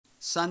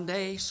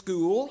Sunday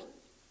school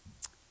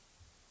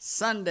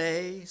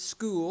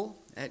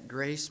at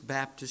Grace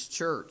Baptist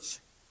Church.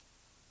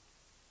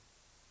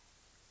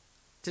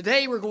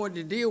 Today we're going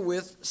to deal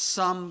with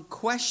some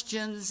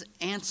questions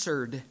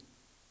answered.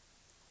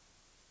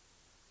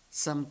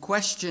 Some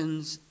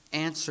questions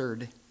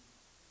answered.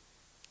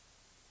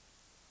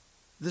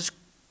 The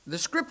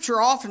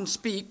scripture often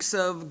speaks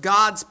of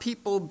God's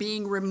people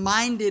being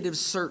reminded of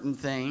certain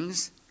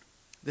things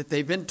that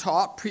they've been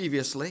taught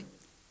previously,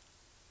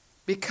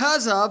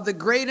 because of the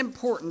great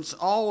importance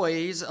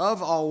always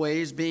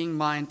being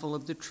mindful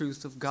of the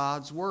truth of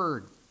God's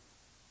Word.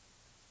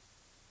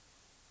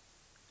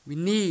 We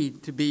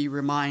need to be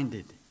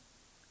reminded.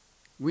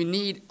 We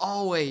need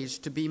always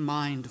to be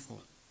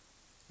mindful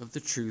of the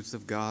truth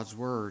of God's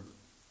Word.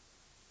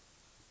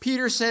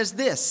 Peter says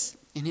this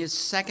in his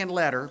second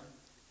letter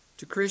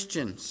to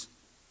Christians.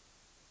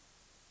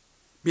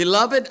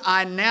 Beloved,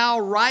 I now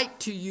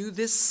write to you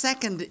this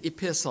second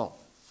epistle,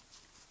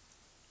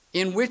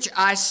 in which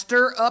I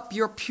stir up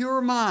your pure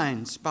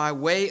minds by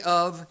way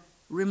of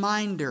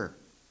reminder,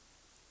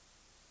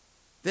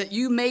 that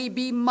you may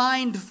be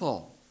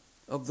mindful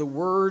of the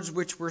words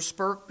which were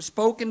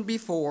spoken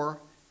before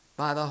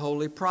by the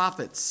holy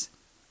prophets,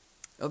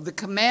 of the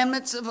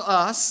commandments of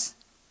us,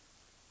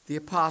 the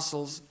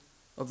apostles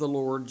of the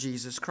Lord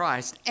Jesus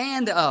Christ,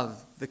 and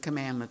of the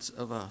commandments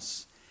of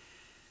us,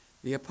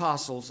 the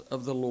apostles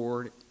of the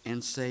Lord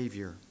and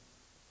Savior.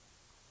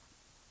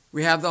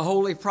 We have the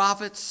holy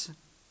prophets,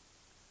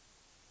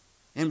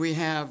 and we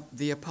have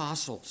the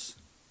apostles.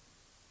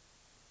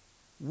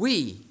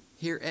 We,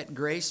 here at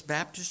Grace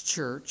Baptist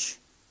Church,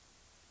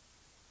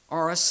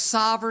 are a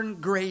sovereign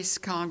grace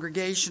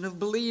congregation of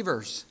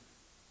believers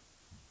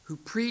who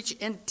preach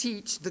and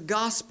teach the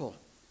gospel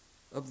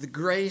of the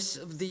grace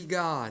of the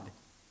God.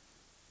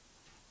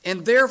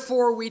 And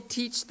therefore we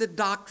teach the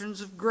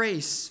doctrines of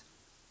grace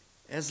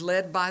as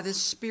led by the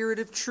Spirit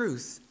of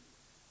truth,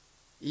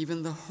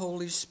 even the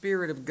Holy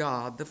Spirit of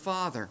God the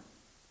Father,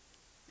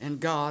 and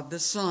God the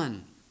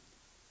Son,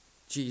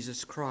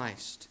 Jesus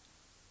Christ.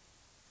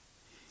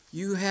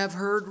 You have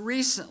heard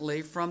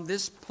recently from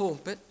this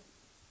pulpit,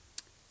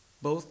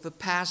 both the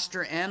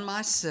pastor and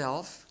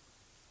myself,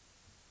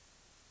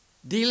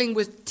 dealing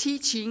with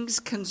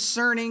teachings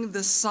concerning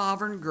the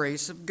sovereign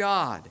grace of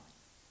God.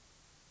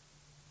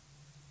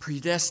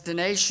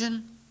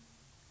 Predestination,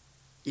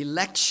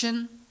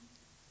 election,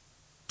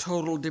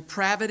 total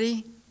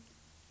depravity,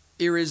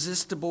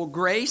 irresistible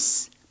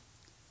grace,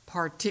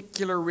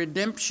 particular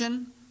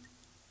redemption,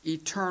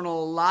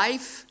 eternal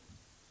life,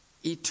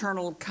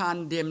 eternal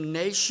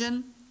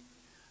condemnation,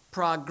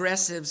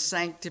 progressive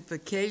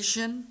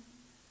sanctification,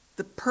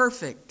 the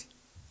perfect,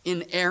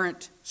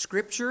 inerrant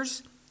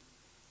scriptures,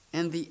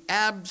 and the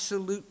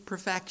absolute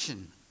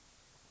perfection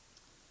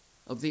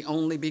of the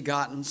only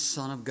begotten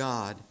Son of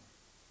God,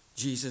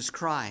 Jesus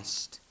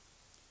Christ,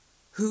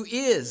 who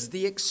is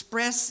the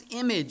express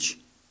image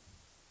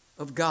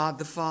of God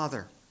the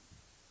Father.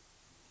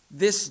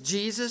 This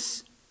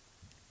Jesus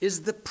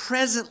is the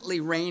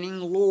presently reigning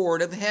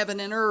Lord of heaven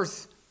and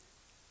earth,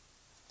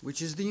 which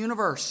is the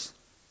universe.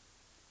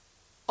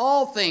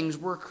 All things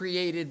were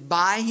created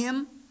by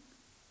him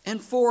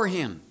and for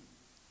him,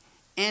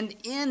 and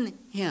in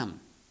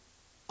him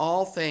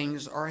all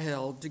things are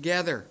held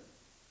together.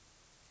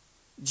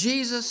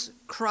 Jesus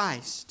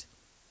Christ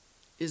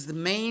is the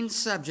main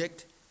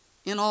subject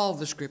in all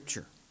the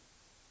Scripture.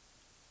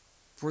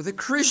 For the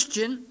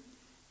Christian,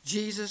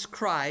 Jesus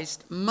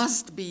Christ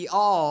must be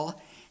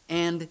all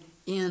and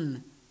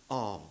in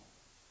all.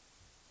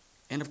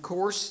 And of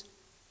course,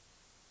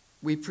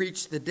 we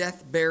preach the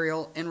death,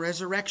 burial, and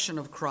resurrection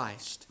of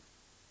Christ,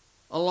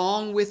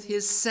 along with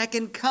his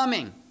second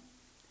coming,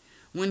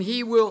 when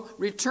he will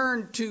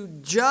return to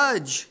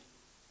judge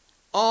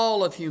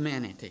all of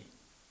humanity,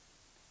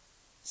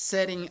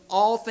 setting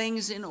all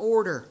things in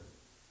order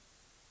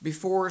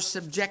before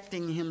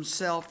subjecting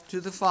himself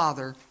to the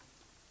Father,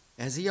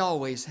 as he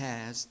always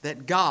has,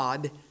 that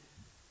God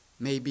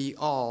may be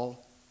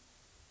all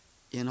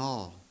in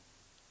all.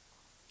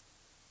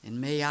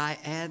 And may I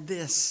add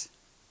this,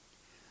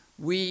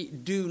 we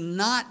do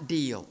not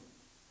deal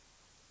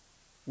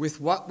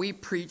with what we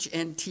preach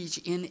and teach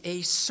in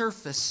a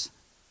surface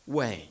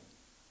way,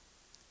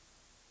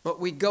 but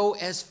we go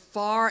as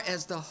far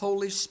as the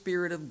Holy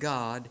Spirit of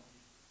God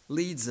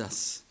leads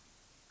us.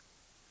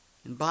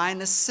 And by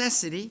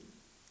necessity,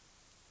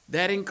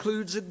 that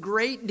includes a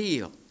great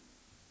deal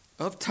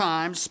of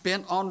time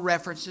spent on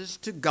references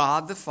to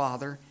God the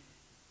Father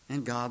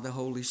and God the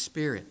Holy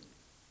Spirit.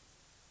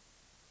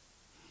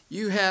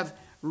 You have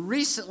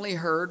recently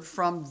heard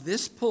from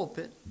this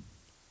pulpit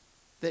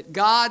that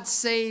God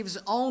saves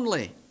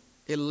only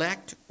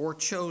elect or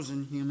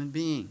chosen human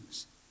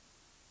beings.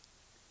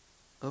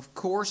 Of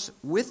course,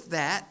 with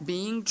that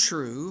being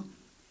true,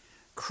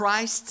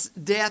 Christ's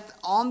death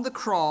on the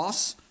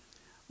cross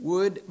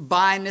would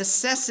by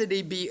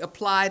necessity be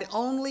applied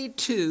only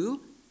to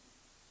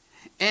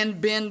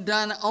and been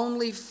done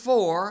only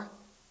for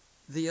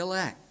the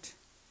elect.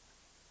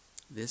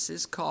 This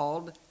is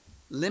called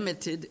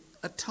limited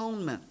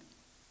atonement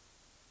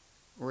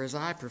or as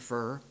I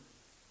prefer,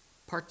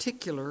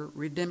 particular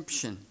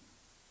redemption.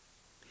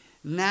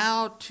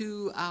 Now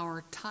to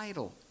our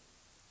title,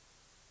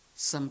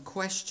 Some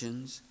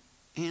Questions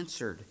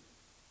Answered.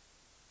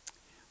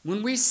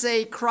 When we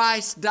say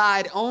Christ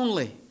died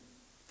only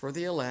for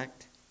the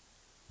elect,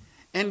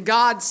 and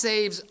God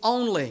saves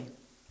only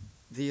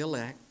the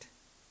elect,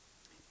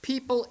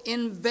 people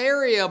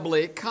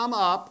invariably come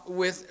up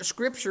with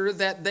scripture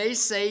that they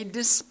say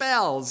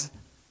dispels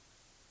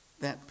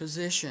that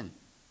position.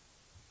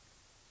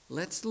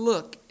 Let's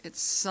look at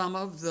some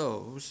of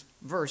those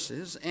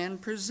verses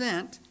and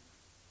present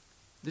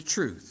the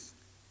truth.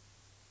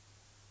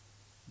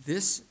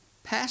 This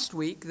past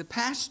week, the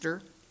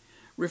pastor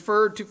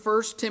referred to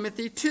 1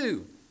 Timothy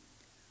 2,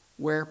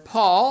 where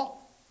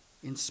Paul,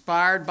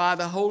 inspired by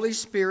the Holy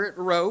Spirit,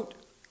 wrote,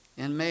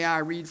 and may I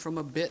read from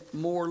a bit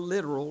more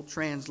literal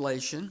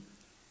translation,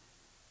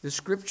 the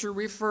scripture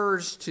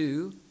refers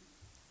to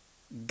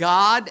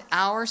God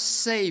our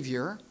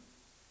Savior,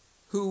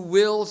 who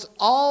wills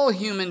all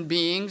human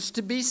beings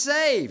to be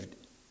saved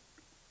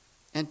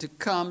and to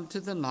come to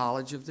the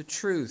knowledge of the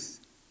truth.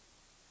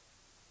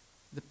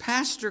 The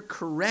pastor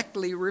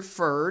correctly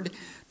referred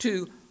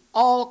to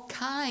all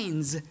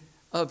kinds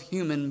of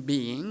human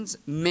beings,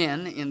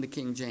 men in the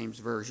King James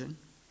Version,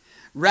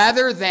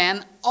 rather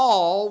than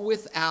all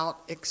without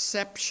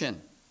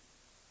exception.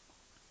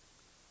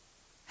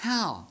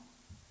 How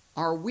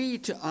are we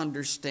to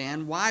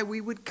understand why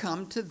we would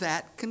come to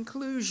that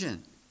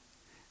conclusion?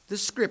 The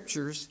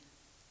scriptures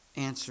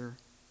answer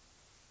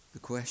the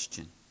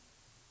question.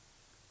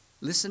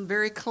 Listen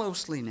very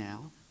closely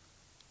now.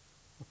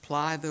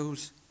 Apply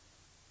those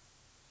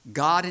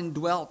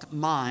God-indwelt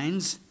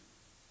minds,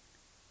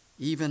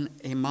 even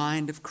a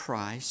mind of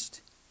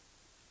Christ.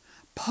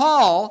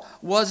 Paul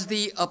was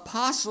the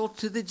apostle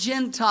to the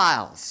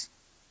Gentiles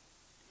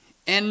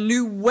and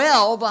knew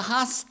well the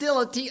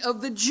hostility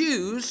of the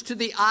Jews to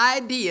the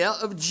idea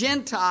of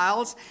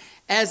Gentiles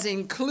as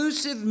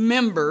inclusive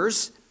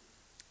members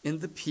in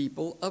the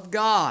people of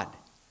God.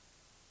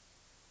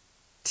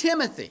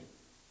 Timothy,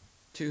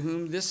 to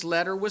whom this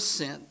letter was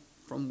sent,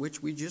 from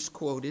which we just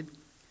quoted,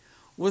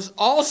 was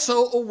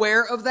also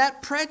aware of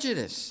that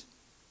prejudice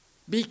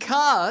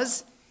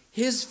because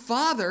his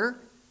father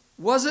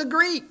was a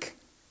Greek,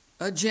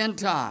 a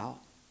Gentile.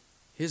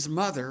 His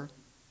mother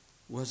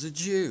was a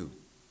Jew.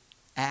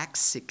 Acts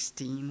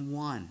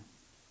 16:1.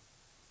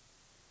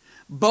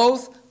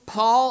 Both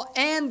Paul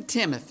and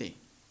Timothy,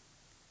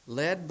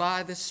 led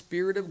by the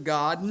Spirit of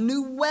God,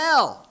 knew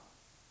well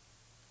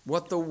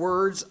what the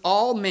words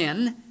all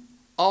men,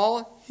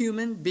 all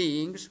human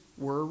beings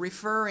were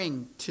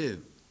referring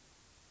to.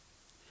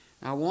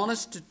 I want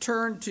us to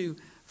turn to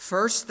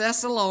 1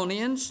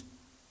 Thessalonians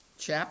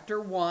chapter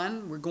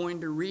 1. We're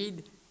going to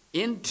read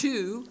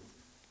into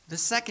the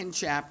second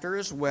chapter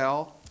as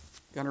well.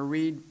 Going to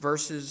read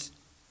verses,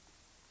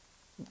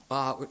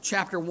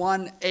 chapter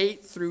 1,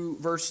 8 through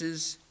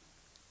verses,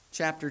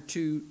 chapter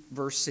 2,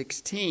 verse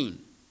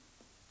 16.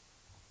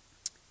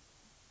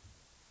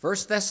 1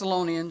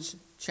 Thessalonians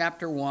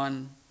chapter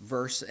 1,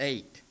 verse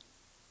 8.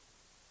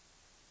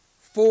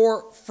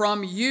 For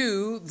from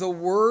you the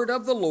word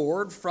of the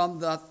Lord from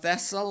the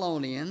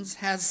Thessalonians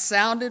has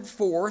sounded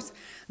forth,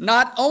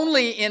 not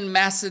only in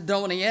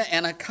Macedonia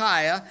and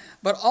Achaia,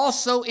 but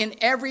also in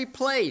every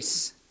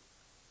place.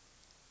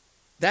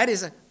 That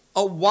is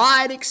a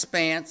wide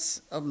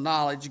expanse of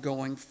knowledge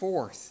going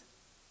forth.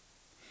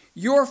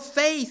 Your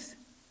faith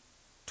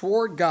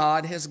toward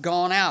God has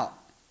gone out,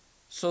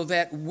 so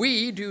that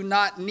we do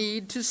not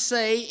need to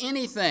say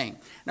anything.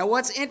 Now,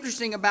 what's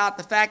interesting about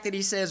the fact that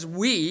he says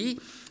we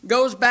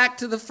goes back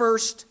to the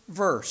first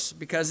verse,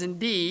 because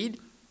indeed,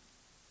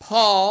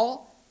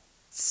 Paul,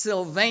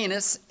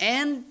 Silvanus,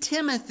 and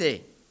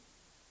Timothy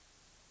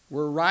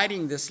were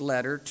writing this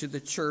letter to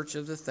the church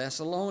of the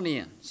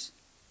Thessalonians.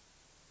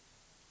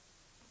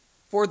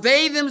 For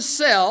they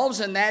themselves,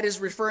 and that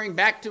is referring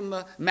back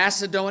to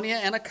Macedonia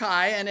and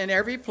Achaia and in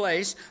every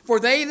place,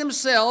 for they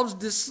themselves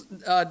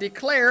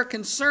declare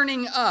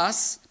concerning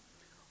us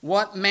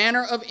what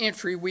manner of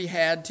entry we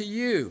had to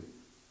you,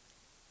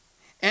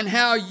 and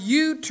how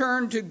you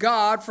turned to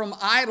God from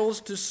idols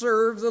to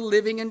serve the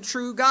living and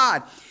true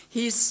God.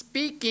 He's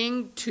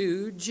speaking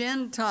to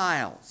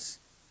Gentiles.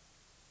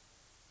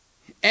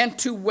 And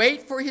to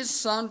wait for his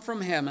Son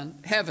from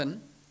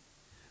heaven,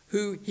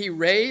 who he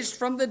raised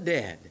from the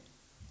dead,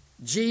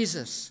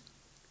 Jesus,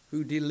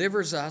 who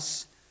delivers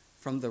us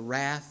from the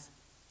wrath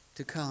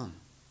to come.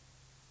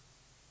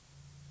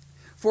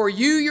 For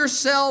you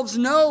yourselves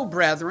know,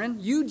 brethren,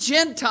 you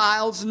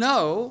Gentiles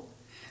know,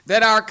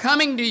 that our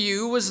coming to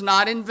you was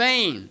not in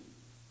vain.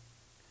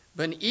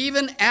 But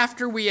even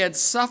after we had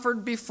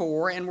suffered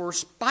before and were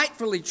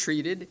spitefully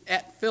treated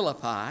at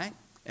Philippi,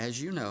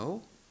 as you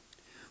know,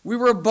 we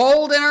were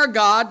bold in our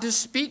God to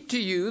speak to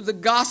you the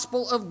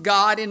gospel of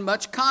God in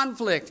much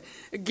conflict.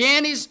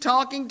 Again, he's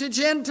talking to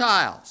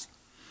Gentiles.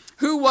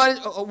 Who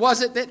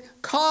was it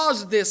that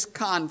caused this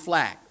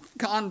conflict?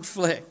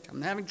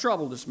 I'm having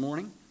trouble this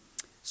morning.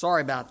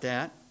 Sorry about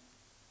that.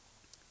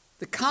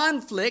 The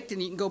conflict, and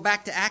you can go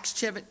back to Acts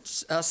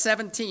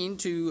 17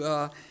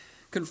 to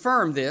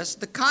confirm this,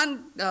 the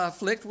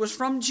conflict was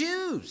from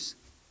Jews.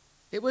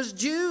 It was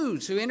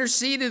Jews who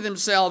interceded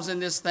themselves in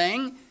this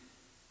thing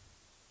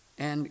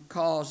and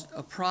caused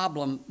a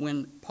problem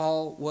when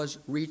Paul was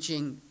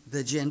reaching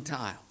the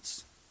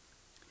Gentiles.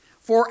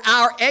 For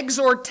our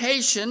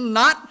exhortation,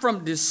 not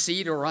from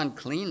deceit or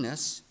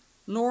uncleanness,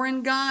 nor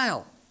in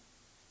guile,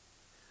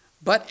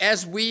 but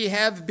as we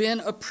have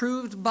been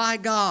approved by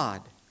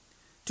God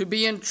to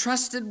be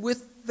entrusted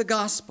with the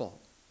gospel,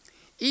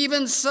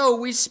 even so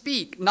we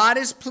speak, not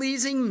as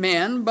pleasing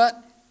men,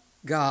 but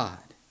God,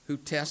 who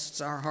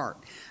tests our heart.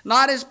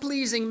 Not as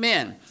pleasing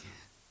men.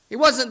 He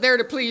wasn't there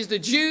to please the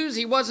Jews.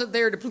 He wasn't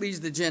there to please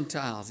the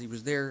Gentiles. He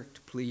was there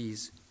to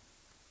please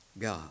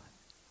God.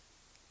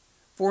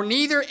 For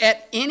neither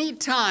at any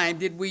time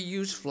did we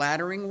use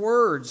flattering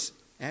words,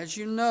 as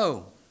you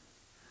know,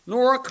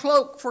 nor a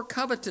cloak for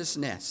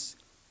covetousness.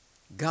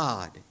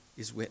 God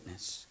is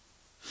witness.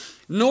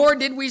 Nor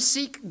did we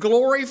seek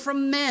glory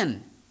from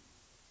men,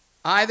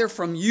 either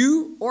from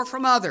you or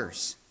from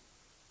others,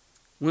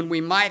 when we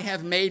might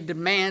have made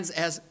demands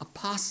as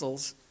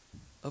apostles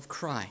of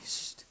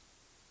Christ.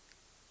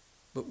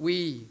 But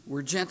we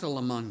were gentle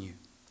among you,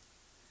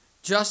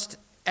 just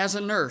as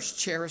a nurse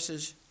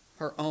cherishes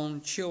her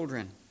own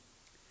children,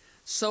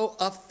 so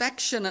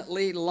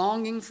affectionately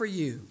longing for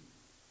you.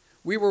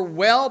 We were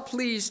well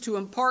pleased to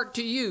impart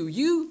to you,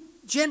 you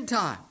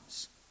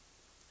Gentiles,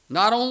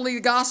 not only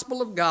the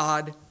gospel of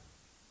God,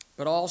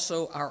 but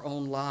also our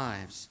own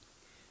lives,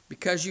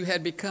 because you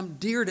had become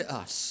dear to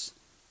us.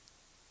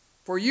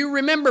 For you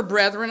remember,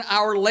 brethren,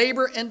 our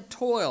labor and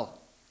toil,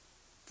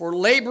 for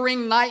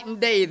laboring night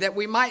and day, that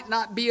we might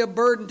not be a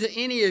burden to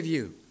any of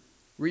you.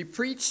 We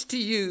preach to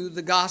you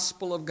the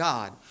gospel of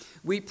God.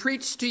 We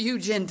preach to you,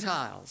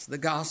 Gentiles, the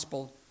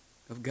gospel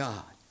of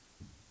God.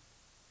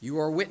 You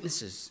are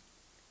witnesses.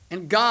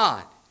 And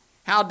God,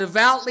 how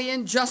devoutly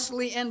and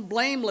justly and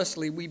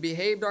blamelessly we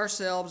behaved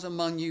ourselves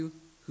among you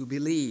who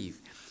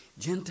believe.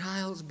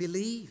 Gentiles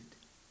believed.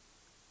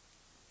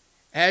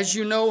 As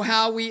you know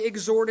how we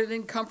exhorted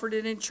and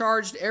comforted and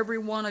charged every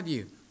one of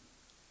you,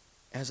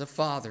 as a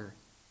father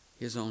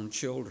his own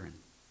children,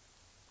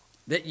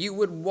 that you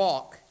would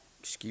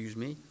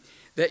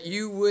that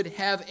you would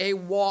have a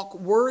walk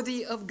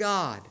worthy of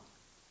God,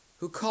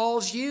 who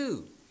calls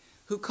you,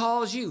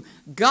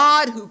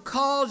 God who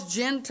calls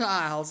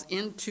Gentiles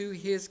into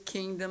his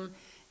kingdom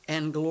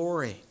and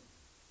glory.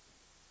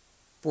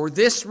 For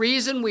this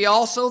reason we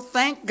also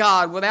thank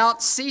God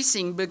without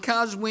ceasing,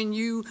 because when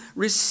you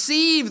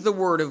received the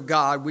word of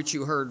God which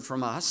you heard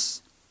from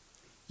us,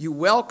 you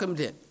welcomed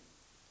it,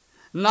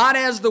 not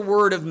as the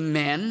word of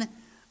men,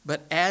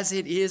 but as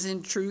it is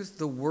in truth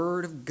the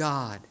word of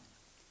God,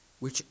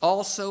 which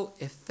also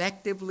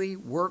effectively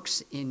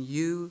works in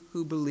you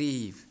who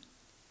believe.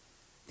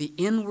 The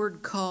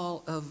inward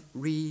call of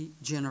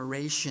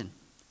regeneration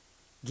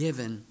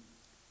given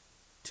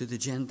to the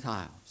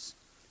Gentiles.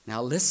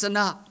 Now listen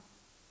up.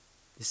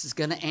 This is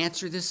going to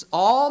answer this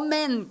all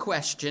men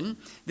question,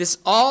 this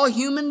all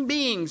human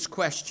beings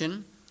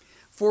question.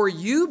 For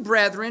you,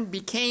 brethren,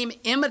 became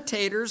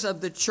imitators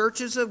of the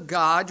churches of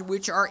God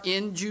which are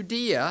in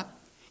Judea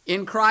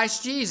in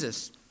Christ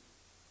Jesus.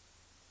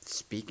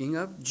 Speaking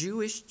of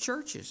Jewish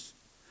churches.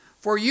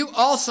 For you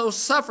also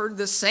suffered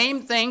the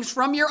same things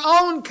from your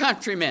own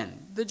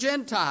countrymen, the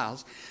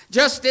Gentiles,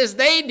 just as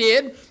they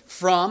did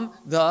from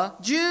the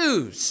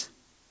Jews,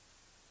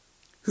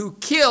 who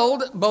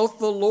killed both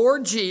the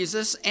Lord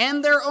Jesus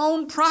and their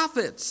own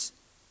prophets,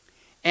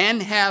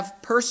 and have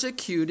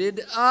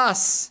persecuted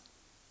us.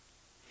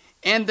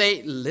 And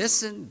they,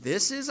 listen,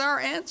 this is our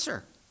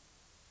answer.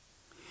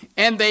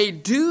 And they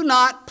do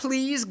not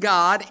please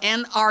God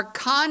and are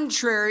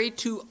contrary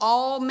to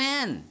all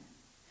men.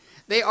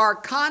 They are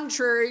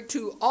contrary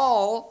to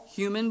all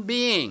human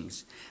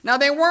beings. Now,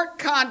 they weren't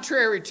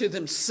contrary to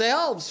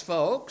themselves,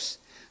 folks.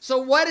 So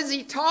what is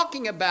he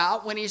talking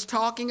about when he's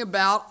talking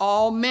about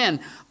all men,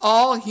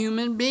 all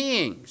human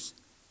beings?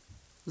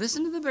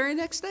 Listen to the very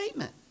next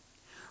statement.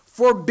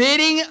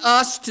 Forbidding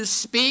us to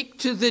speak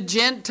to the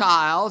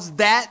Gentiles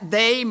that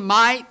they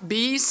might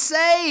be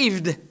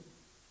saved.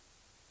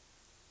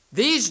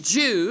 These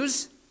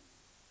Jews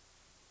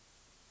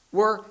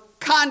were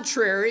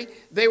contrary.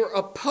 They were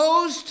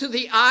opposed to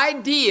the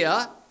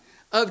idea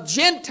of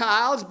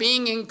Gentiles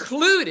being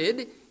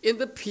included in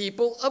the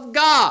people of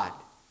God,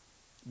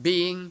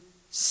 being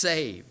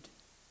saved.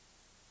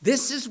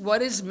 This is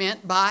what is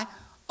meant by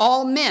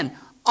all men,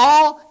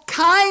 all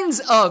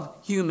kinds of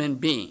human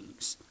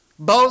beings,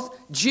 both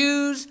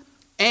Jews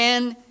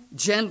and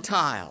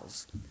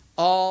Gentiles,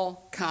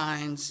 all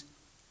kinds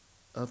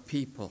of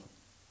people.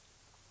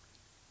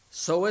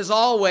 So as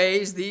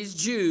always, these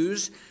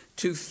Jews,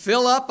 to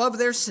fill up of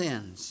their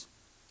sins,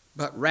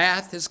 but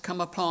wrath has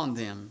come upon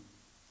them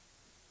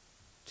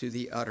to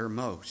the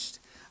uttermost.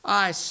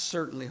 I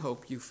certainly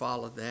hope you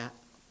followed that.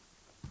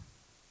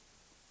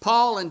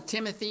 Paul and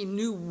Timothy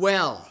knew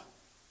well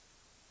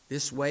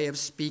this way of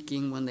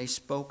speaking when they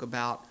spoke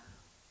about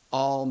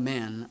all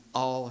men,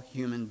 all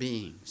human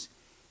beings.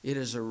 It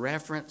is a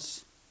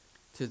reference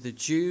to the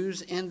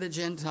Jews and the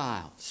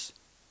Gentiles,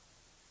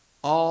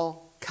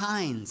 all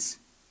kinds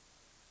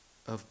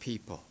of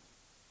people.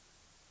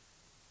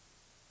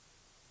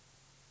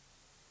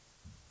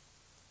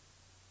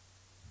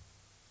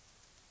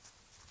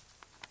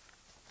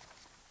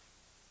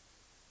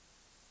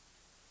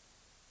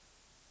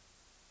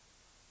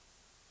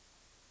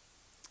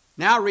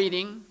 Now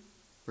reading,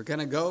 we're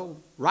going to go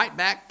right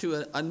back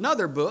to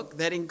another book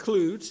that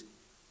includes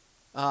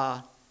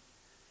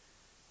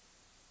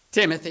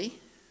Timothy.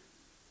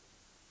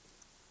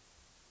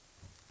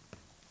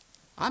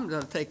 I'm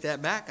going to take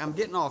that back. I'm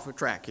getting off the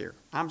track here.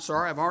 I'm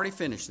sorry, I've already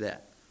finished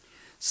that.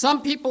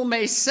 Some people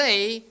may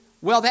say,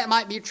 well, that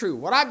might be true.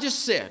 What I've just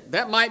said,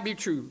 that might be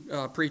true,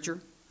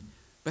 preacher.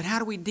 But how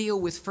do we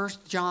deal with 1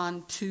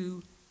 John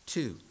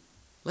 2:2?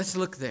 Let's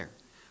look there.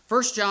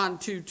 1 John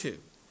 2:2.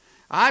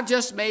 I've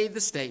just made the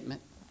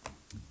statement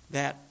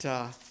that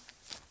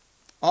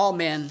all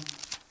men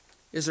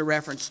is a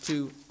reference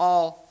to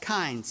all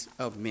kinds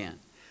of men,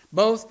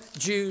 both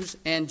Jews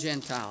and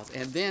Gentiles.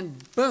 And then,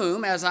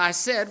 boom, as I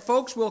said,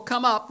 folks will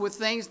come up with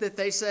things that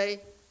they say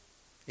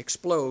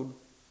explode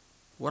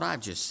what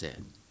I've just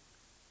said.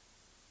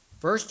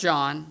 1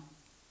 John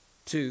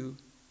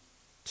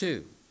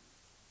 2:2.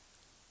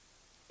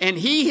 And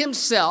he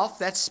himself,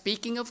 that's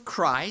speaking of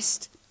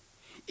Christ,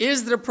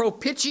 is the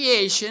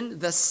propitiation,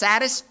 the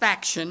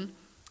satisfaction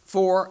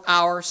for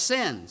our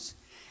sins.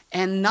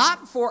 And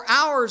not for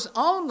ours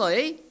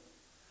only,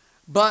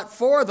 but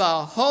for the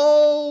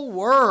whole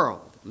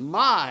world.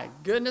 My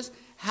goodness,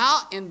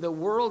 how in the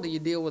world do you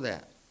deal with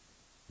that?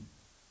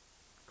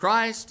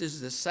 Christ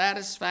is the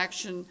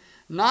satisfaction,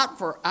 not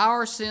for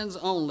our sins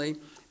only,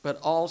 but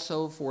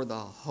also for the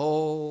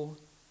whole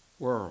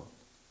world.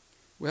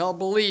 Well,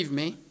 believe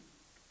me,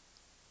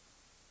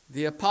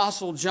 the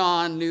Apostle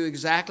John knew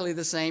exactly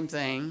the same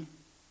thing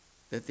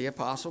that the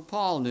Apostle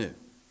Paul knew.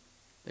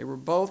 They were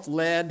both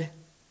led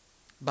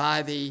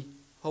by the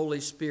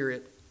Holy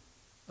Spirit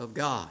of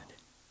God.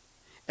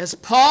 As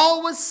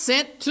Paul was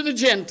sent to the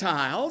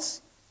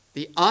Gentiles,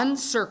 the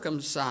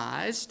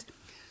uncircumcised,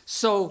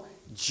 so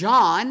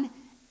John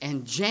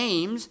and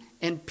James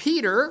and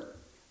Peter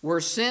were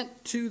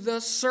sent to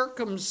the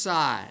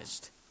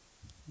circumcised,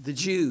 the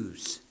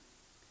Jews.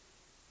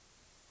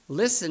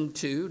 Listen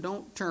to,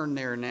 don't turn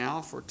there now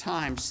for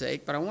time's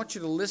sake, but I want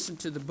you to listen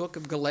to the book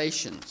of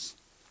Galatians.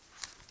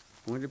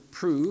 I want to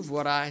prove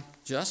what I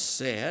just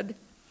said.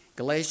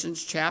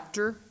 Galatians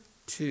chapter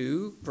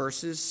 2,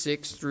 verses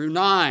 6 through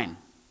 9.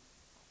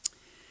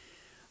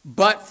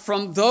 But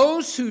from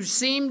those who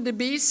seem to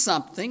be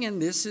something, and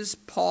this is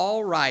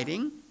Paul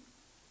writing,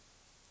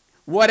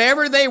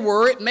 whatever they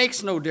were, it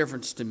makes no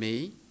difference to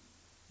me.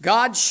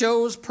 God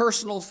shows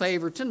personal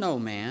favor to no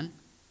man.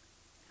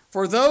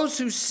 For those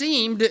who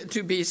seemed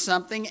to be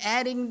something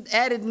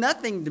added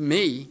nothing to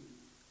me,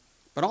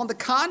 but on the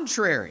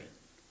contrary,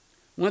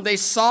 when they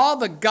saw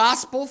the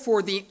gospel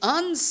for the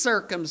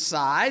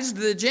uncircumcised,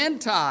 the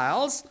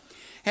Gentiles,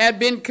 had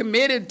been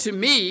committed to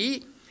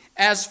me,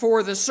 as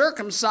for the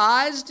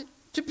circumcised,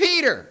 to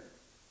Peter.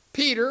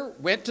 Peter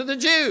went to the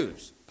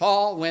Jews.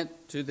 Paul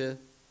went to the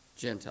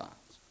Gentiles.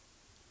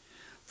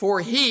 For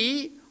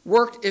he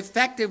worked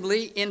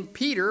effectively in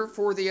Peter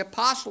for the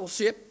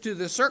apostleship to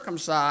the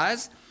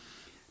circumcised,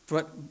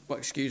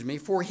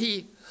 for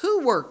he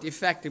who worked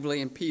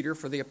effectively in Peter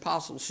for the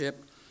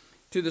apostleship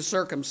to the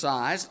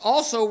circumcised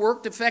also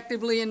worked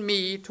effectively in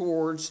me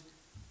towards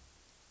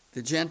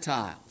the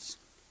Gentiles.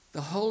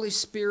 The Holy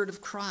Spirit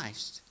of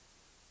Christ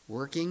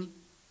working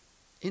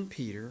in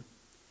Peter,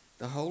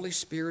 the Holy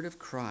Spirit of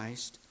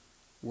Christ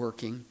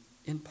working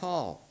in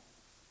Paul.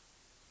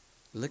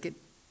 Look at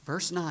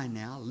verse 9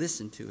 now.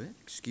 Listen to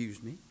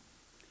it.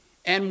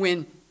 And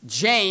when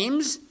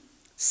James,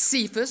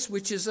 Cephas,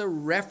 which is a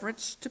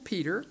reference to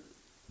Peter,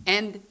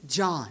 and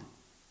John,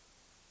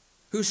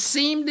 who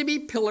seemed to be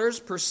pillars,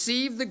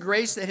 perceived the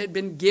grace that had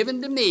been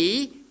given to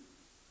me,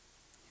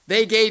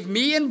 they gave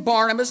me and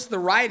Barnabas the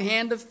right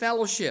hand of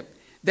fellowship,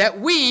 that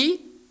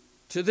we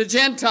to the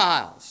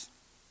Gentiles,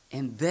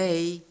 and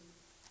they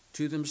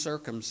to them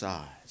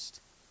circumcised.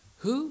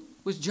 Who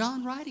was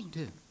John writing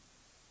to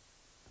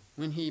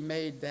when he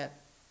made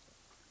that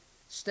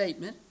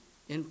statement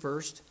in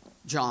 1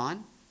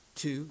 John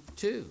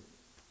 2:2?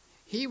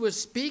 He was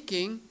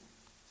speaking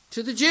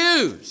to the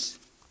Jews.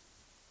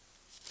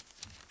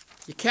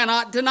 You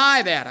cannot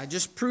deny that. I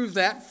just proved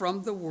that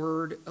from the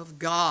Word of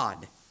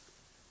God.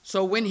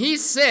 So when he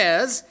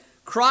says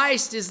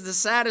Christ is the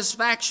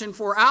satisfaction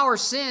for our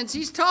sins,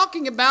 he's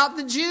talking about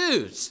the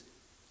Jews.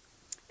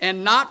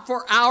 And not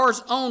for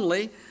ours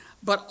only,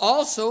 but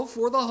also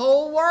for the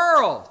whole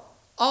world.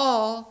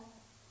 All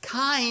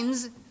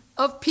kinds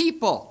of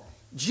people,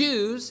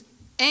 Jews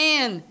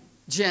and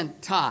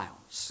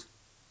Gentiles.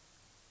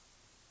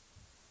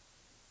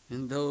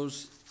 And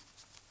those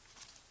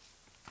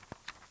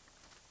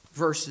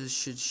verses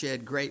should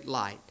shed great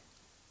light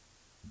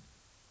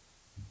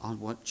on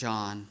what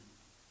John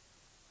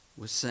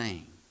was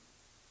saying.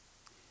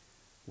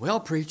 Well,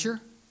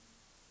 preacher,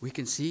 we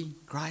can see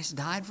Christ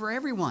died for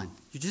everyone.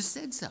 You just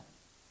said so.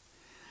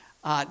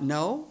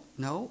 No.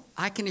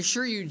 I can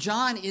assure you,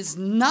 John is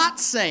not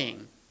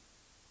saying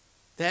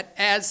that,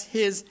 as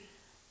his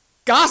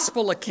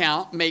gospel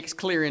account makes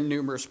clear in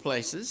numerous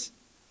places,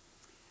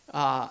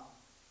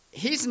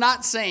 he's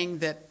not saying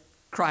that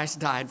Christ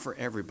died for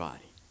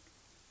everybody.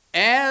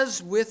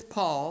 As with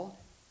Paul,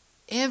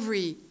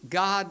 every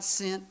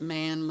God-sent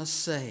man must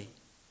say,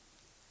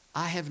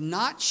 I have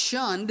not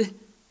shunned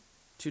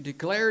to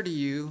declare to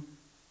you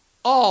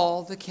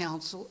all the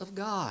counsel of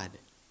God.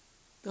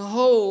 The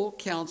whole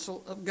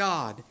counsel of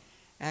God.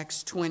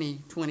 Acts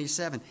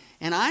 20:27.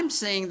 And I'm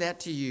saying that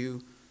to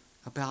you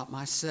about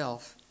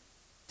myself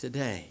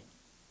today.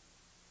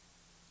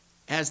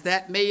 As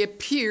that may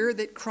appear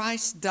that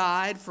Christ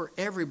died for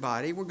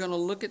everybody, we're going to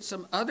look at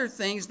some other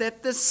things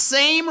that the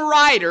same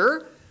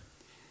writer,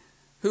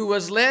 who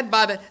was led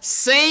by the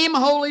same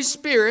Holy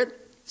Spirit,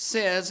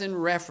 says in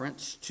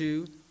reference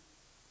to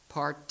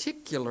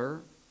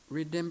particular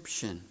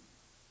redemption,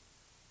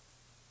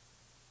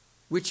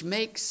 which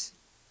makes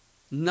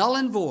null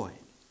and void,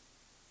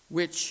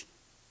 which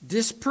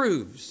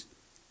disproves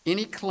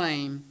any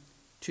claim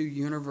to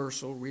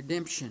universal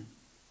redemption,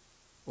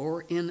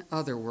 or in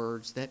other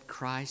words, that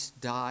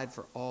Christ died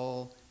for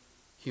all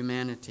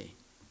humanity.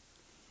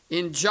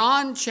 In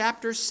John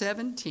chapter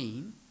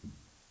 17,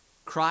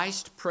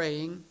 Christ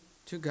praying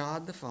to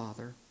God the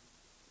Father,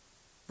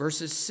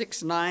 verses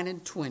 6, 9,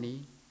 and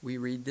 20, we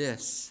read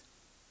this.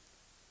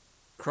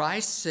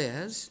 Christ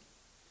says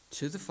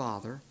to the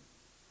Father,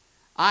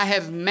 I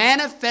have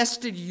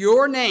manifested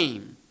your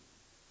name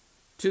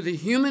to the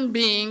human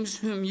beings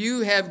whom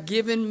you have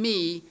given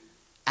me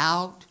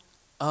out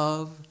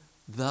of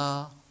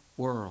the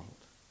world.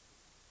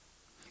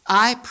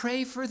 I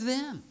pray for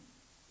them.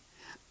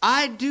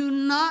 I do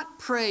not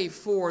pray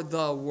for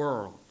the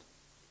world,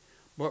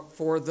 but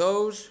for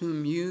those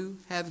whom you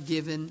have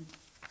given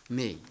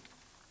me.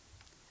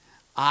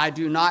 I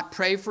do not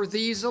pray for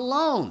these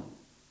alone,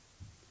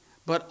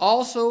 but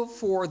also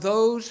for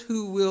those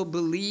who will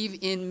believe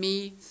in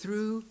me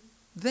through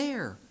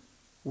their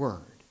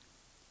word,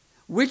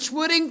 which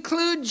would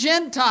include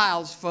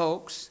Gentiles,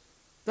 folks,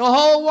 the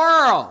whole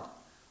world,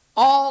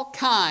 all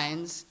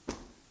kinds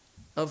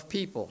of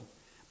people.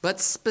 But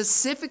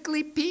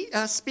specifically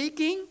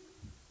speaking,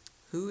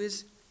 who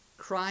is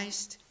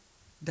Christ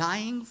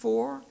dying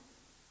for?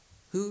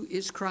 Who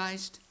is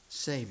Christ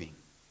saving?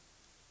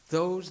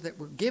 Those that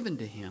were given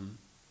to him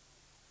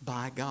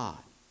by God,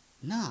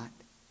 not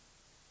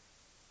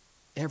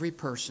every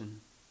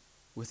person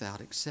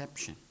without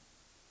exception.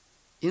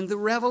 In the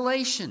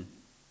revelation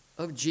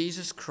of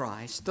Jesus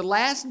Christ, the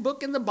last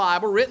book in the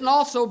Bible, written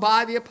also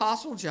by the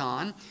Apostle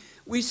John,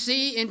 we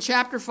see in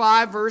chapter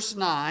 5, verse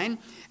 9,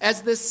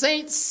 as the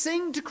saints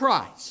sing to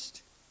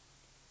Christ,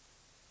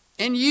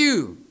 and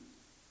you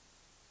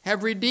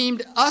have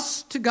redeemed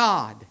us to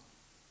God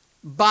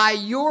by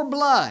your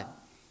blood.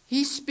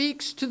 He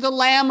speaks to the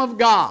Lamb of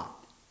God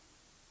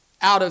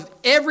out of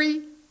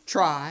every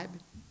tribe,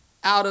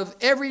 out of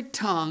every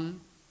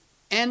tongue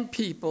and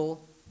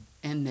people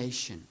and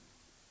nation.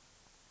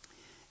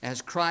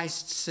 As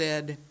Christ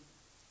said,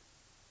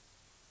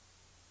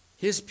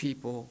 his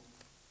people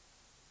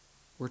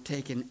were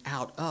taken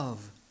out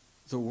of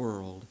the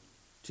world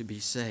to be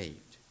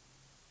saved.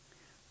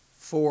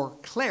 For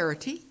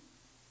clarity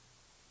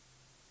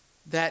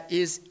that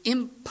is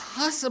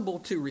impossible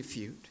to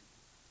refute,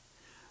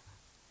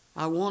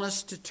 I want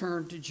us to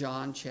turn to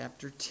John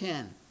chapter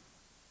 10.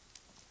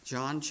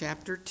 John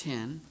chapter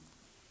 10.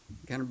 I'm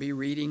going to be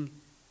reading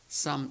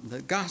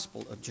the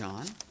Gospel of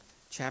John,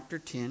 chapter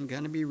 10.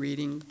 Going to be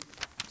reading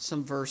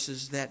some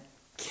verses that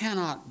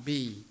cannot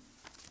be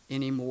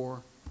any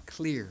more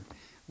clear.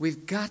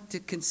 We've got to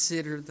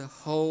consider the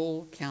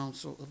whole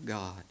counsel of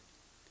God,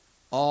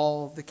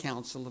 all the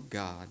counsel of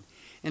God,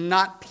 and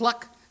not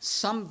pluck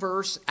some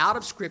verse out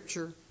of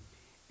Scripture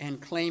and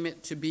claim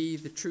it to be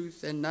the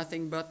truth and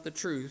nothing but the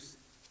truth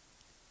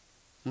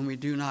when we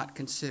do not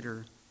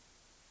consider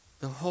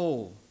the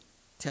whole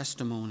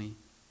testimony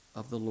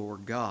of the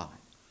Lord God.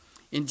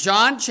 In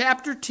John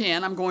chapter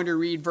 10, I'm going to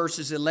read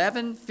verses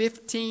 11,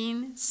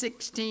 15,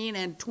 16,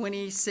 and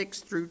 26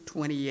 through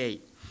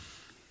 28.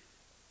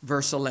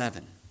 Verse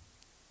 11.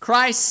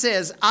 Christ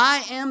says,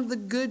 I am the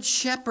good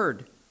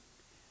shepherd.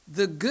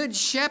 The good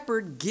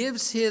shepherd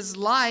gives his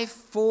life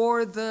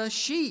for the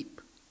sheep.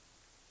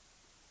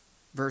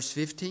 Verse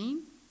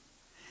 15.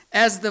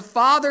 As the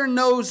Father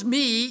knows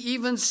me,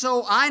 even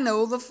so I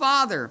know the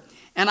Father,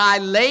 and I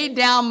lay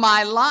down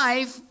my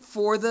life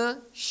for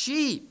the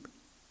sheep.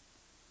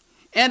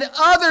 And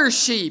other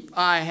sheep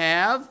I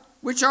have,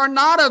 which are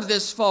not of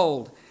this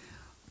fold.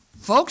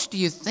 Folks, do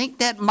you think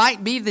that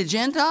might be the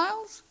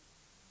Gentiles?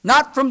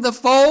 Not from the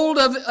fold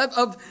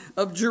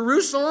of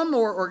Jerusalem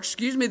or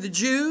the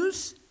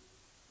Jews?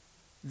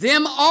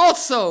 Them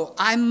also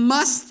I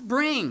must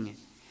bring,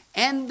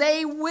 and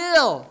they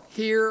will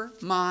hear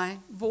my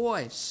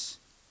voice.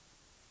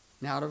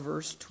 Now to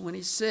verse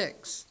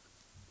 26.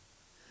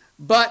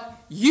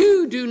 But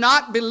you do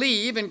not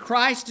believe, and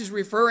Christ is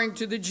referring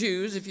to the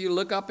Jews if you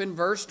look up in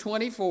verse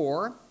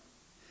 24.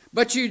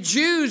 But you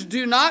Jews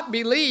do not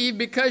believe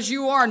because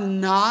you are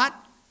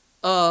not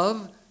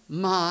of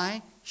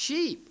my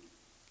sheep.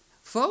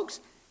 Folks,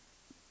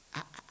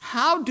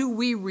 how do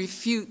we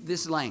refute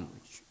this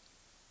language?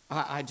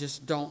 I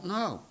just don't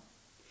know.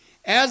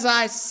 As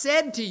I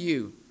said to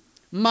you,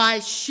 my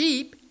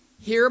sheep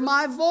hear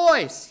my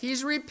voice.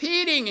 He's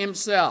repeating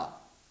himself.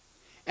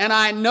 And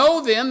I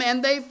know them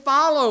and they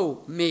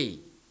follow me.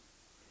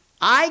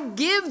 I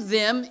give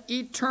them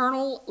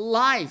eternal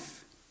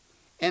life,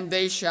 and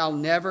they shall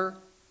never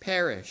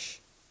perish.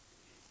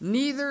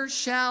 Neither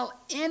shall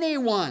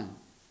anyone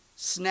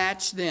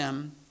snatch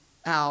them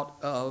out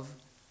of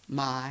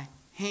my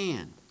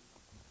hand.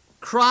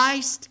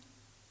 Christ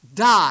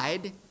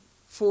died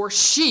for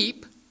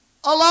sheep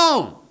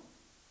alone.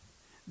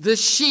 The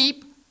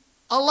sheep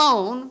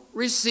alone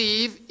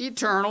receive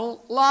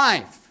eternal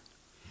life.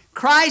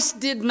 Christ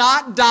did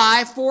not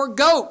die for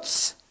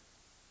goats.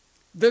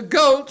 The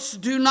goats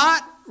do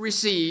not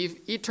receive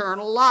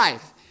eternal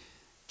life.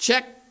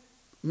 Check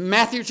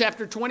Matthew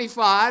chapter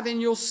 25 and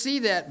you'll see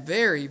that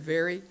very,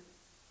 very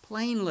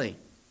plainly.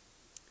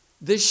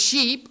 The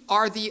sheep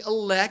are the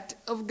elect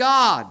of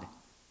God.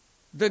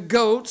 The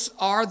goats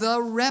are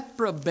the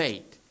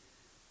reprobate,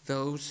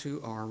 those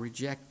who are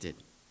rejected.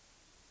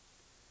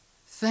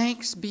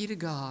 Thanks be to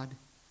God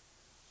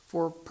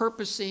for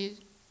purposing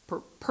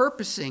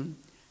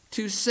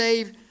to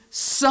save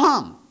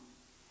some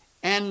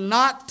and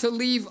not to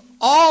leave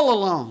all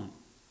alone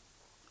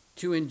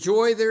to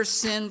enjoy their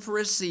sin for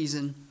a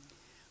season,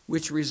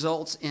 which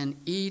results in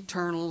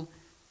eternal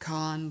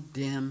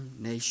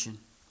condemnation.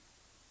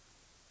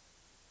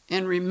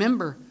 And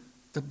remember,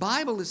 the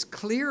Bible is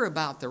clear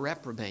about the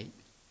reprobate.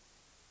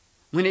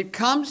 When it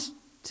comes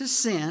to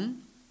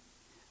sin,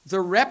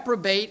 the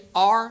reprobate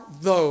are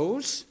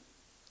those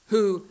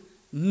who,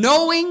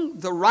 knowing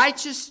the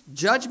righteous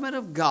judgment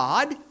of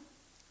God,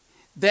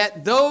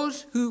 that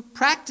those who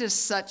practice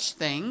such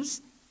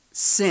things,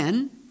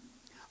 sin,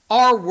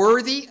 are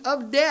worthy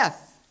of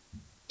death,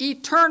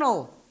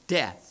 eternal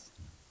death.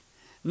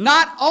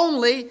 Not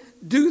only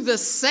do the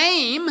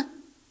same,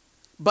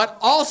 but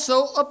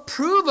also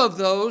approve of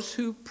those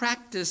who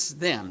practice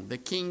them. The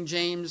King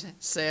James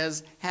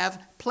says,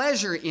 have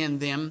pleasure in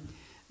them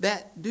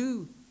that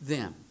do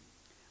them.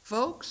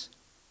 Folks,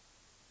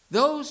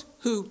 those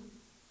who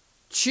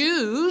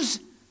choose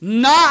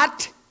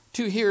not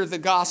to hear the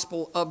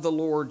gospel of the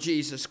Lord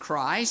Jesus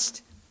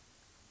Christ,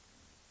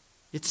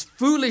 it's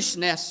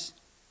foolishness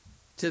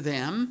to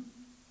them.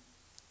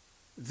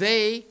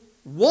 They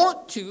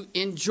want to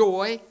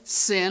enjoy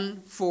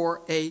sin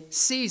for a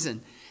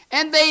season.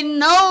 And they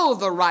know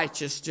the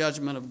righteous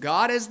judgment of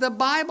God, as the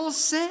Bible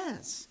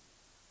says.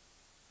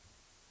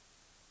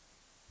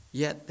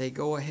 Yet they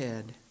go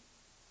ahead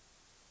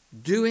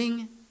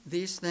doing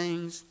these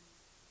things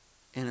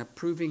and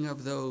approving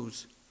of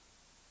those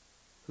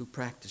who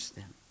practice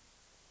them.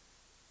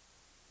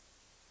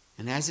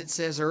 And as it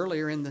says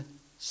earlier in the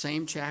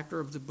same chapter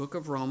of the book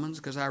of Romans,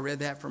 because I read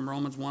that from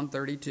Romans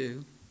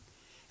 1:32,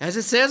 as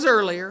it says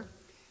earlier,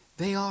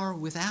 they are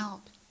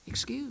without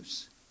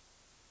excuse.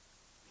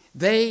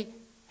 They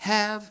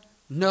have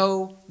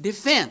no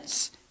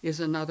defense, is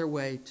another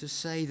way to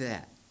say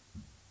that.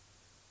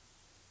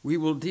 We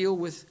will deal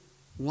with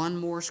one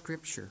more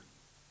scripture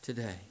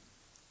today.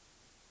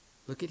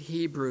 Look at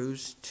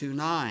Hebrews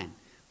 2:9.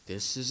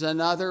 This is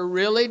another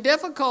really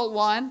difficult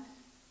one.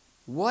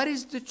 What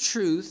is the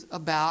truth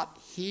about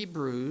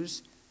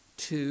Hebrews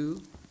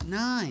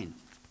 2:9?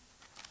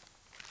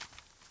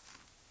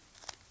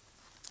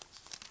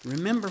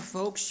 Remember,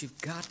 folks,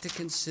 you've got to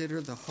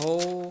consider the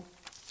whole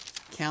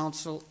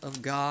counsel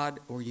of God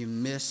or you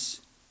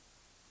miss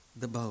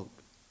the boat.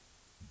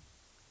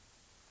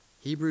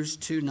 Hebrews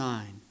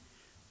 2:9.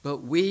 But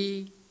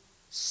we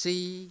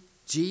see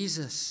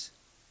Jesus,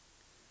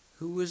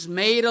 who was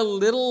made a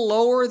little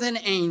lower than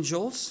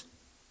angels,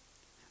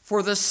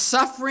 for the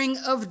suffering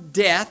of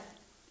death,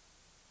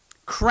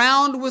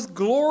 crowned with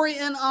glory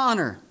and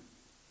honor,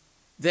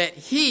 that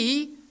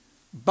he,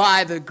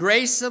 by the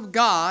grace of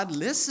God,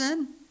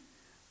 listen,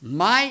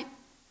 might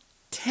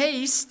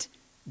taste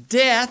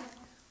death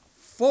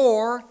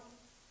for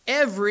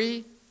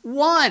every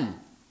one.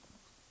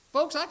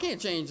 Folks, I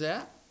can't change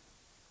that.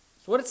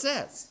 That's what it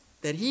says.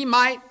 That he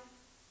might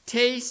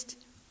taste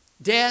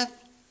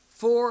death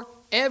for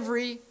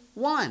every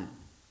one.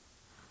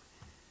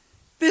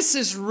 This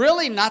is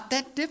really not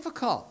that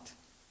difficult.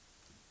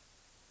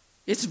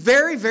 It's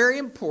very, very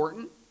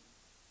important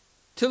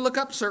to look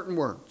up certain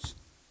words,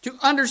 to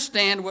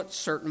understand what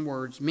certain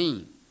words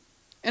mean.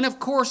 And of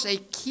course, a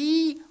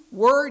key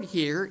word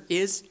here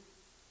is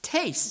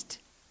taste.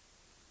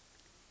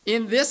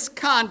 In this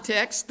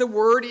context, the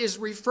word is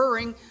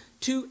referring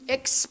to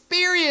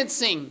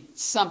experiencing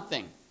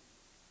something.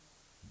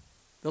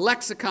 The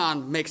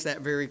lexicon makes that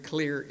very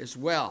clear as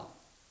well.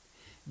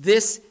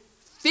 This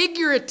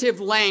figurative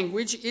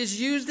language is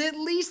used at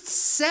least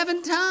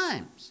 7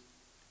 times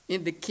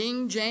in the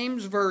King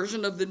James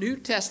Version of the New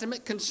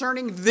Testament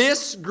concerning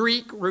this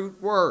Greek root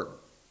word.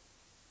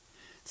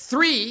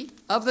 3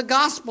 of the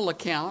gospel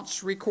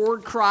accounts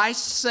record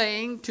Christ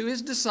saying to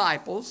his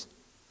disciples,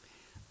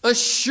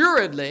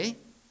 "Assuredly,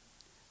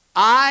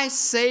 I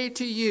say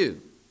to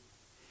you,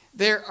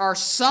 there are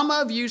some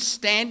of you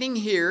standing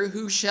here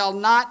who shall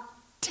not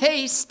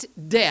taste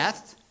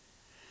death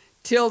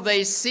till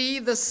they see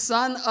the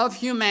Son of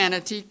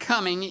Humanity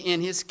coming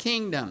in his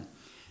kingdom."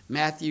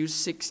 Matthew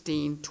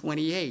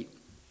 16:28.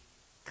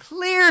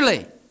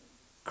 Clearly,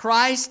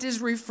 Christ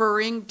is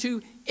referring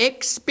to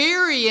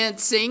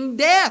experiencing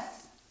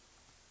death.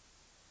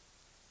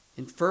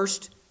 In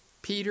 1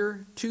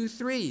 Peter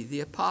 2:3,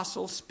 the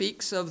apostle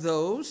speaks of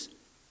those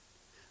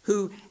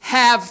who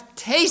have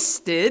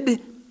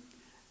tasted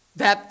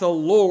that the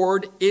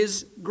Lord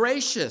is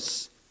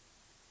gracious.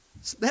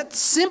 That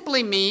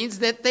simply means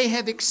that they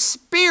have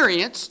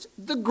experienced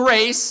the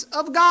grace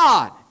of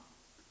God.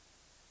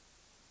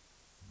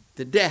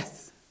 The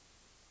death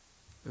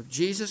of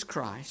Jesus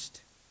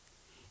Christ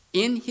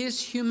in his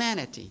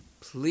humanity,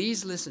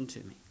 please listen to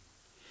me.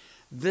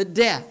 The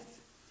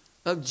death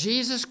of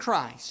Jesus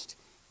Christ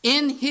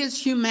in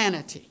his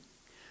humanity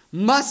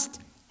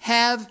must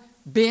have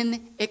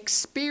been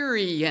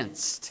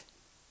experienced,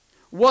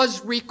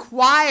 was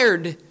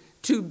required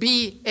to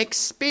be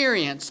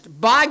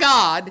experienced by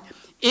God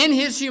in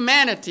his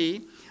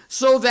humanity,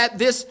 so that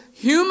this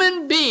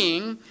human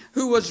being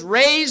who was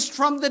raised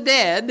from the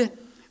dead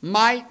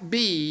might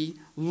be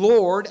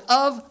Lord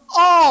of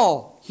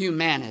all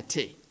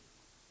humanity.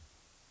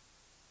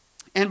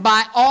 And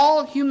by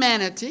all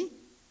humanity,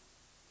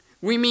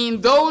 we mean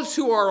those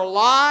who are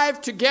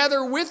alive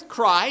together with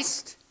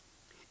Christ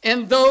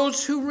and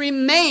those who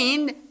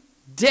remain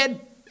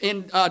dead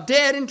in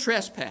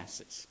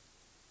trespasses.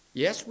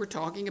 Yes, we're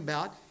talking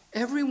about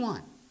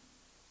everyone.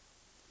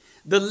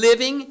 The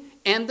living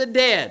and the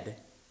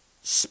dead,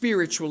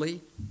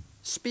 spiritually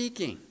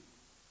speaking.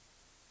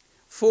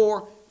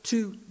 For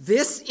to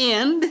this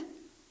end,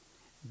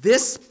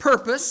 this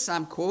purpose,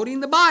 I'm quoting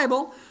the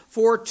Bible,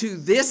 for to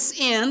this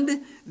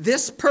end,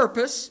 this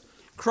purpose,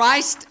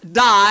 Christ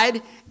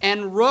died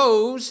and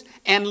rose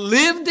and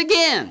lived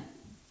again,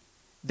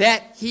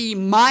 that he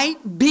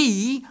might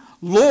be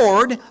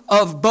Lord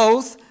of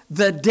both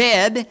the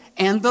dead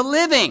and the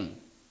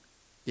living.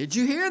 Did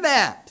you hear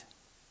that?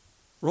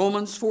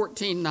 Romans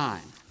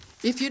 14:9.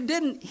 If you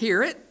didn't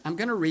hear it, I'm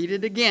going to read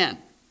it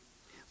again.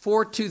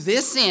 For to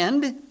this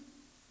end,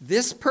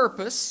 this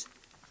purpose,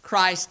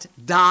 Christ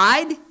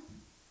died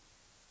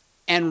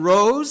and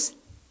rose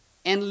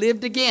and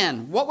lived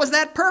again. What was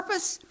that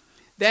purpose?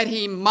 That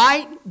he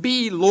might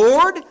be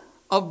Lord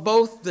of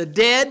both the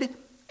dead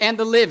and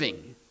the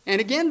living. And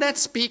again, that's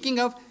speaking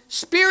of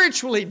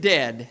spiritually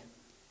dead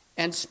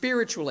and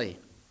spiritually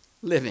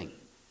living.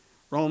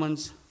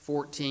 Romans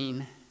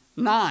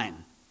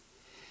 14:9.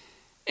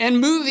 And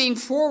moving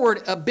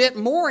forward a bit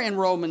more in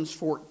Romans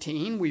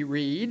 14, we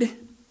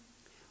read,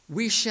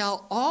 "We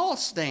shall all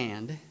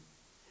stand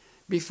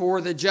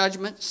before the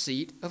judgment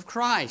seat of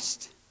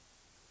Christ.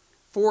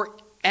 For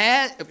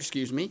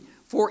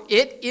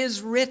it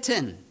is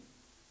written,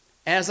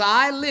 as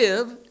I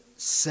live,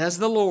 says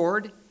the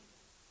Lord,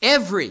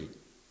 every,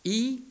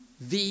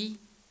 E-V-E-R-Y,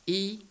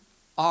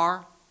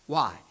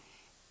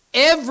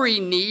 every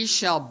knee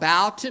shall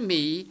bow to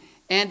me,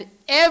 and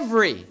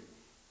every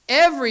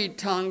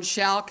tongue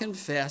shall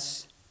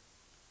confess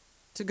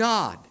to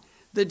God."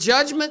 The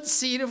judgment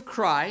seat of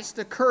Christ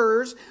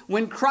occurs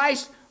when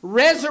Christ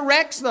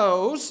resurrects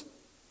those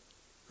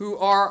who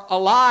are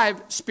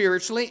alive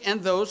spiritually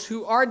and those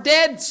who are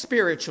dead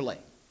spiritually.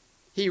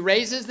 He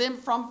raises them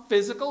from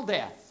physical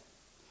death.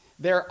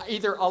 They're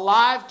either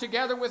alive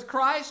together with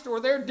Christ or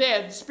they're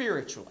dead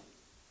spiritually.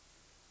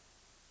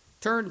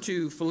 Turn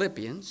to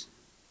Philippians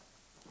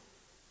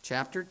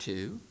chapter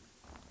 2,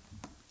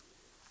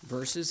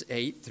 verses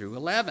 8 through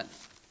 11.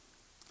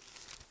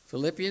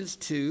 Philippians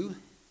 2,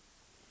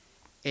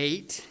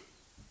 8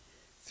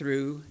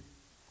 through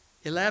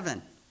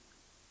 11.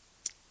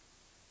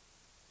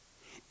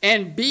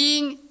 "And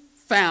being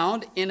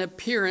found in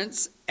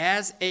appearance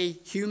as a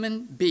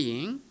human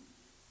being,"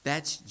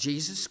 that's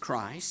Jesus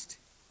Christ,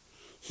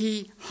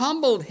 "he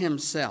humbled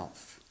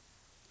himself,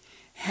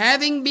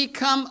 having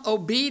become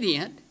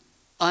obedient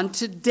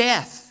unto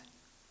death,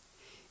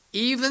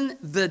 even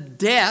the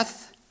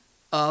death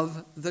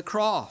of the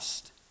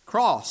cross.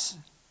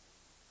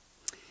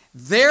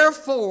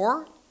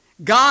 Therefore,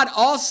 God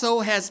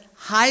also has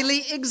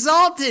highly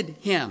exalted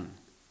him.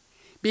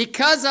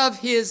 Because of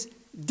his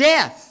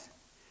death,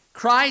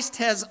 Christ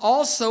has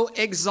also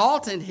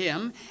exalted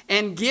him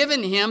and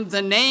given him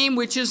the name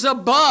which is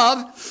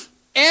above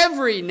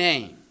every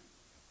name,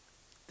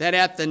 that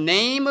at the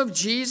name of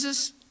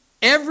Jesus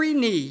every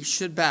knee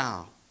should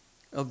bow,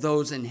 of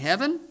those in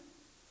heaven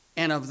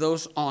and of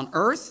those on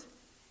earth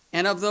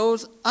and of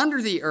those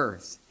under the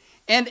earth,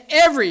 and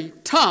every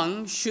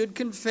tongue should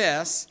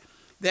confess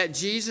that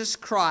Jesus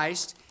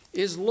Christ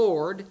is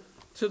Lord,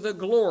 to the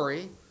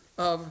glory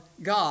of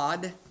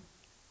God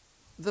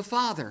the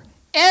Father."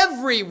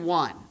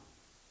 Everyone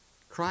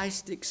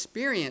Christ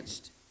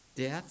experienced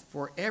death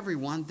for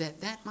everyone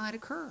that might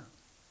occur.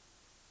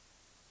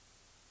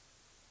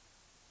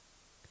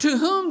 To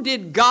whom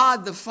did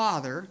God the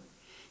Father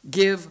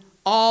give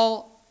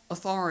all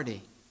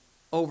authority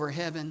over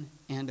heaven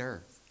and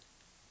earth?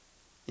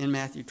 In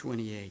Matthew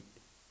 28.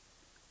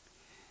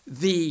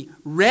 The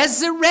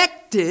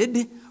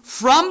resurrected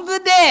from the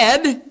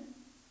dead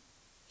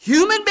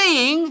human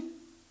being,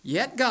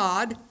 yet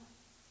God,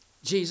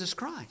 Jesus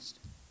Christ.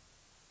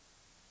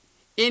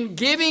 In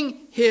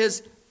giving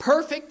his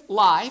perfect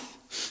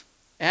life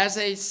as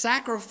a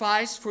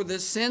sacrifice for the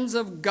sins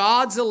of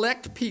God's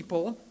elect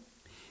people,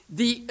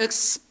 the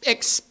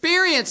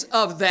experience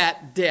of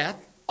that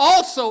death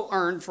also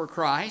earned for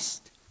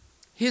Christ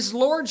his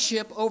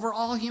lordship over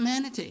all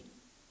humanity,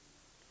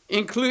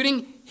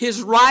 including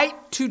his right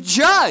to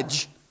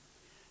judge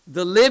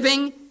the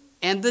living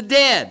and the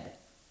dead,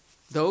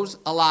 those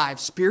alive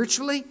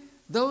spiritually,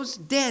 those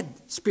dead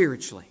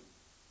spiritually.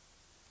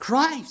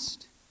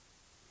 Christ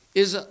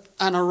is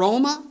an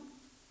aroma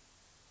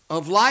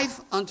of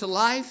life unto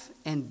life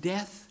and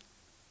death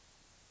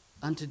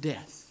unto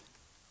death.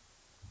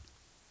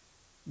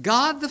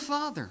 God the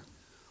Father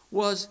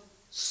was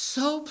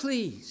so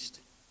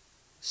pleased,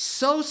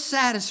 so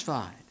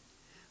satisfied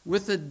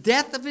with the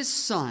death of his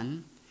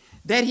Son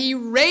that he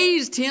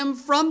raised him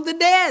from the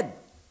dead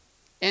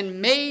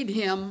and made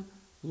him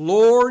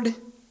Lord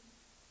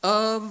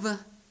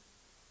of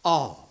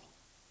all.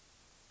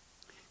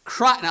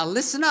 Now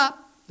listen up.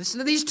 Listen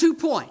to these 2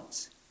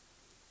 points.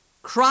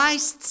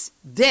 Christ's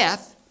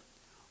death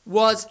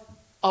was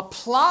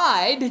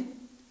applied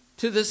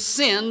to the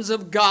sins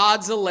of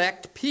God's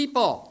elect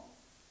people.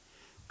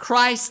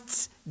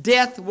 Christ's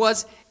death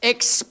was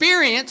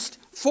experienced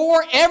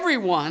for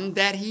everyone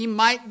that he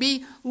might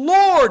be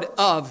Lord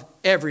of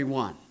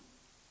everyone.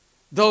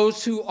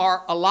 Those who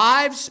are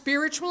alive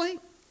spiritually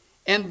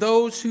and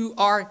those who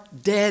are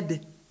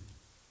dead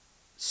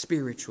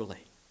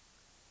spiritually.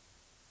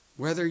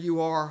 Whether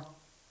you are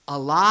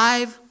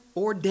alive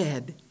or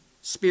dead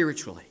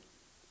spiritually,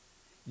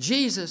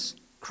 Jesus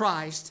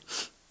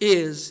Christ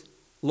is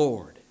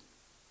Lord,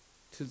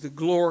 to the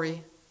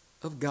glory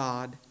of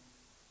God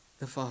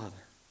the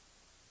Father.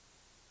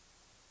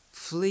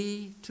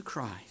 Flee to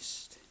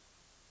Christ.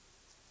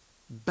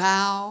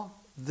 Bow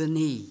the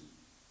knee.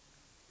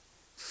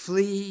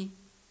 Flee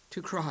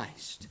to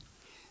Christ.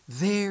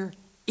 There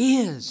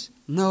is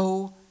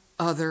no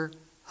other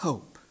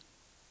hope.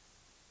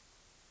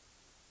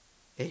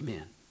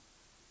 Amen.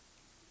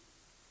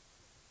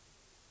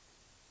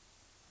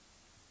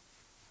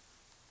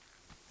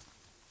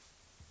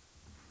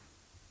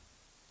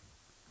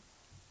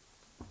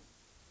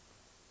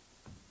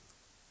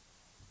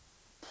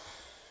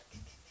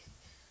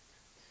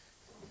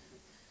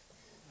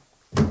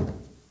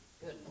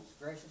 Goodness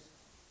gracious.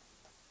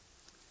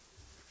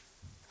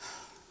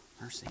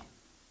 Mercy.